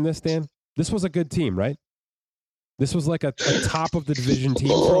misremembering this, Dan? This was a good team, right? This was like a top of the division team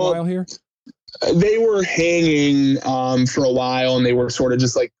for a while here. They were hanging for a while, and they were sort of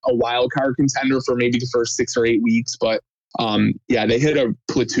just like a wild card contender for maybe the first 6 or 8 weeks. But they hit a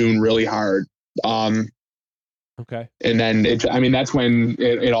platoon really hard. Okay. And then that's when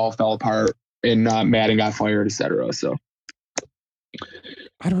it all fell apart, and Madden got fired, etc. So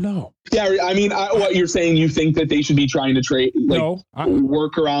I don't know. Yeah, I mean, what you're saying, you think that they should be trying to trade,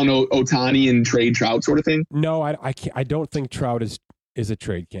 work around Ohtani and trade Trout, sort of thing? No, I don't think Trout is a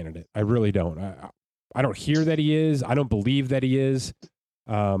trade candidate. I really don't. I don't hear that he is. I don't believe that he is.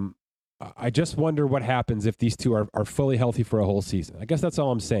 I just wonder what happens if these two are fully healthy for a whole season. I guess that's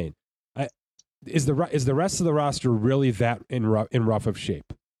all I'm saying. Is the rest of the roster really that in rough of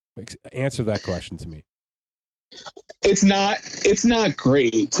shape? Answer that question to me. It's not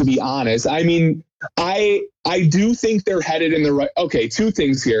great, to be honest. I mean, I do think they're headed in the right. Okay, 2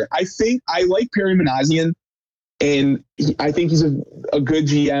 things here. I think I like Perry Manassian, and I think he's a good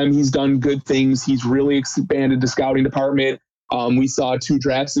GM. He's done good things. He's really expanded the scouting department. We saw 2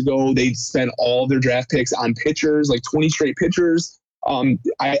 drafts ago, they spent all their draft picks on pitchers, like 20 straight pitchers.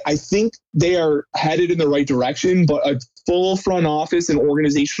 I think they are headed in the right direction, but a full front office and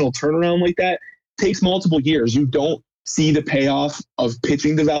organizational turnaround like that takes multiple years. You don't see the payoff of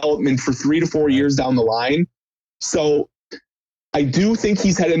pitching development for 3 to 4 years down the line. So I do think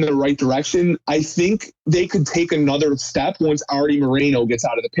he's headed in the right direction. I think they could take another step once Artie Moreno gets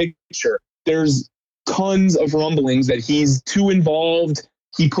out of the picture. There's tons of rumblings that he's too involved.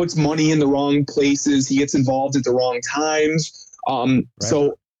 He puts money in the wrong places. He gets involved at the wrong times. Right.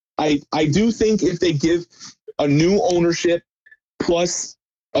 So I do think if they give a new ownership plus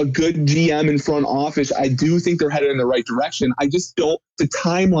a good GM in front office, I do think they're headed in the right direction. I just don't. The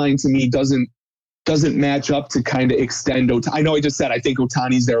timeline to me doesn't match up to kind of extend Ohtani. I know I just said I think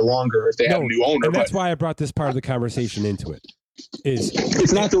Ohtani's there longer if they have a new owner. And that's why I brought this part of the conversation into it.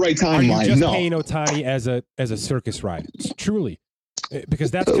 It's not the right timeline. Are you just paying Ohtani as a circus ride? It's truly,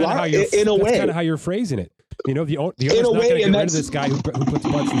 because that's kind of how you're phrasing it. You know, the owner's not going to get rid of this guy who puts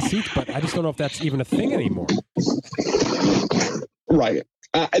butts in seats, but I just don't know if that's even a thing anymore. Right.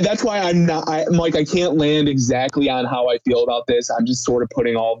 That's why I'm like, I can't land exactly on how I feel about this. I'm just sort of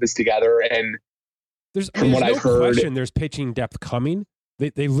putting all of this together. And there's no question there's pitching depth coming.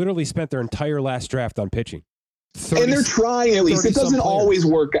 They literally spent their entire last draft on pitching. And they're trying at least. It doesn't always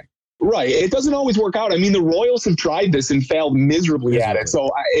work. Right. It doesn't always work out. I mean, the Royals have tried this and failed miserably at it.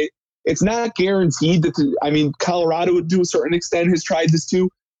 So it's not guaranteed that Colorado, to a certain extent, has tried this too.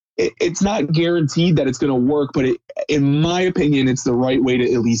 It's not guaranteed that it's going to work, but in my opinion, it's the right way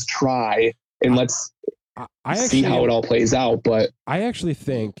to at least try. And let's see how it all plays out. But I actually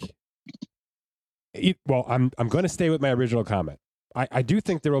think, I'm going to stay with my original comment. I do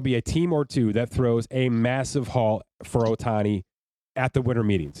think there will be a team or two that throws a massive haul for Ohtani at the winter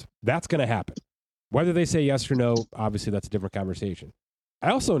meetings. That's going to happen. Whether they say yes or no, obviously that's a different conversation. I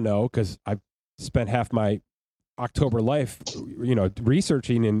also know, because I've spent half my October life,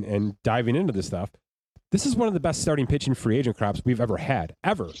 researching and diving into this stuff. This is one of the best starting pitching free agent crops we've ever had.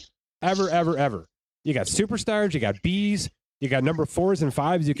 Ever. You got superstars, you got Bs, you got number 4s and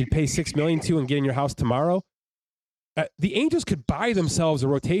 5s you could pay $6 million to and get in your house tomorrow. The Angels could buy themselves a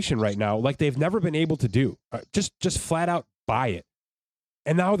rotation right now like they've never been able to do. Just flat out buy it.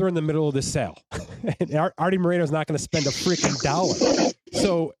 And now they're in the middle of this sale. And Artie Moreno's not going to spend a freaking dollar.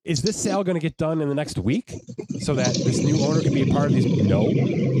 So is this sale going to get done in the next week so that this new owner can be a part of these? No.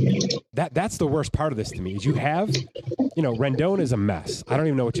 That's the worst part of this to me is Rendon is a mess. I don't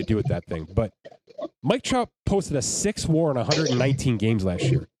even know what you do with that thing. But Mike Trout posted a 6 WAR in 119 games last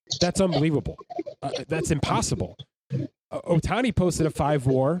year. That's unbelievable. That's impossible. Ohtani posted a 5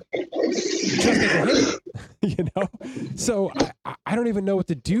 WAR just as a hitter, So I don't even know what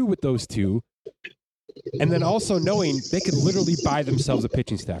to do with those two. And then also knowing they could literally buy themselves a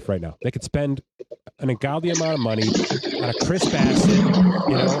pitching staff right now. They could spend an ungodly amount of money on a Chris Bassett,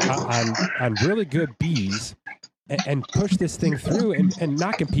 on really good Bs and push this thing through and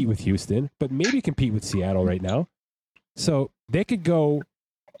not compete with Houston, but maybe compete with Seattle right now. So they could go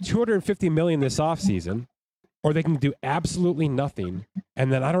 $250 million this offseason, or they can do absolutely nothing.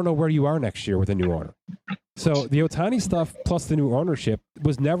 And then I don't know where you are next year with a new owner. So the Ohtani stuff plus the new ownership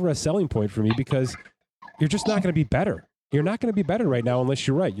was never a selling point for me because you're just not going to be better. You're not going to be better right now unless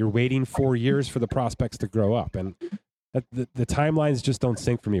you're right. You're waiting 4 years for the prospects to grow up. And the timelines just don't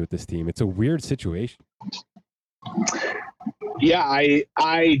sync for me with this team. It's a weird situation. Yeah,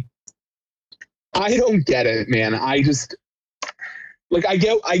 I don't get it, man. I just I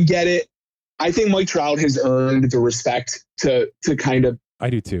get it. I think Mike Trout has earned the respect to kind of. I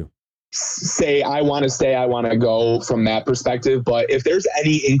do too. Say I want to stay, I want to go from that perspective. But if there's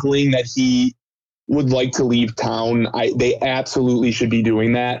any inkling that he would like to leave town, they absolutely should be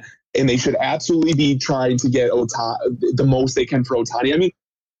doing that, and they should absolutely be trying to get the most they can for Ohtani. I mean,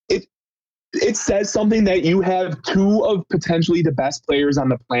 it says something that you have two of potentially the best players on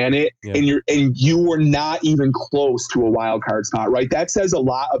the planet, and you were not even close to a wild card spot, right? That says a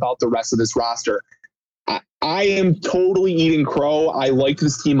lot about the rest of this roster. I am totally eating crow. I like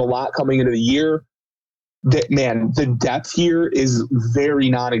this team a lot coming into the year. The depth here is very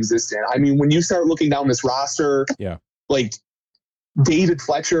non-existent. I mean, when you start looking down this roster, like David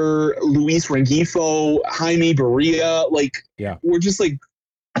Fletcher, Luis Rengifo, Jaime Barria, we're just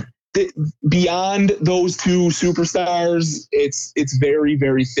beyond those two superstars. It's very,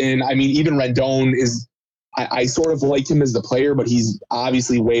 very thin. I mean, even Rendon is. I sort of like him as the player, but he's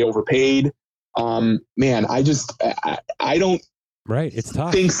obviously way overpaid. Man, I don't. Right, it's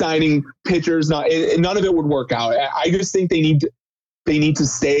tough. Think signing pitchers, none of it would work out. I just think they need to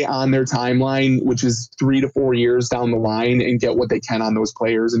stay on their timeline, which is 3 to 4 years down the line, and get what they can on those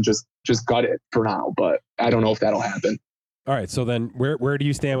players and just gut it for now. But I don't know if that'll happen. All right, so then where do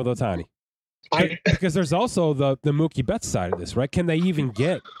you stand with Ohtani? Because there's also the Mookie Betts side of this, right? Can they even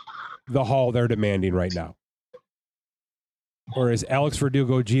get the haul they're demanding right now? Or is Alex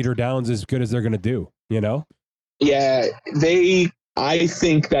Verdugo, Jeter Downs as good as they're going to do, Yeah, I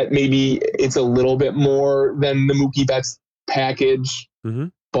think that maybe it's a little bit more than the Mookie Betts package,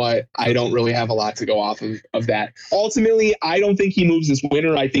 but I don't really have a lot to go off of that. Ultimately, I don't think he moves this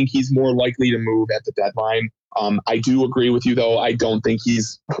winter. I think he's more likely to move at the deadline. I do agree with you, though. I don't think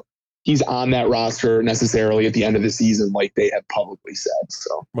he's on that roster necessarily at the end of the season like they have publicly said.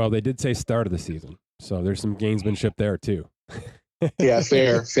 So, well, they did say start of the season, so there's some gamesmanship there too. Yeah,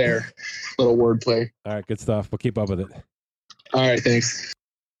 fair. Little wordplay. All right, good stuff. We'll keep up with it. All right, thanks.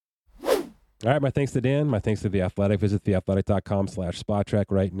 All right, my thanks to Dan. My thanks to The Athletic. Visit theathletic.com/SpotTrack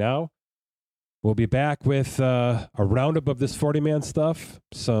right now. We'll be back with a roundup of this 40-man stuff,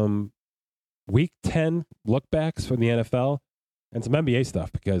 some Week 10 lookbacks from the NFL, and some NBA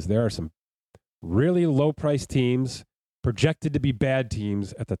stuff, because there are some really low-priced teams projected to be bad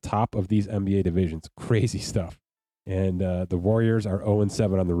teams at the top of these NBA divisions. Crazy stuff. And the Warriors are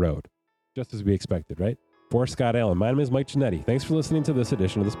 0-7 on the road, just as we expected, right? For Scott Allen, my name is Mike Ginnitti. Thanks for listening to this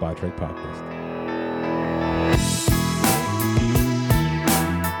edition of the Spot Track Podcast.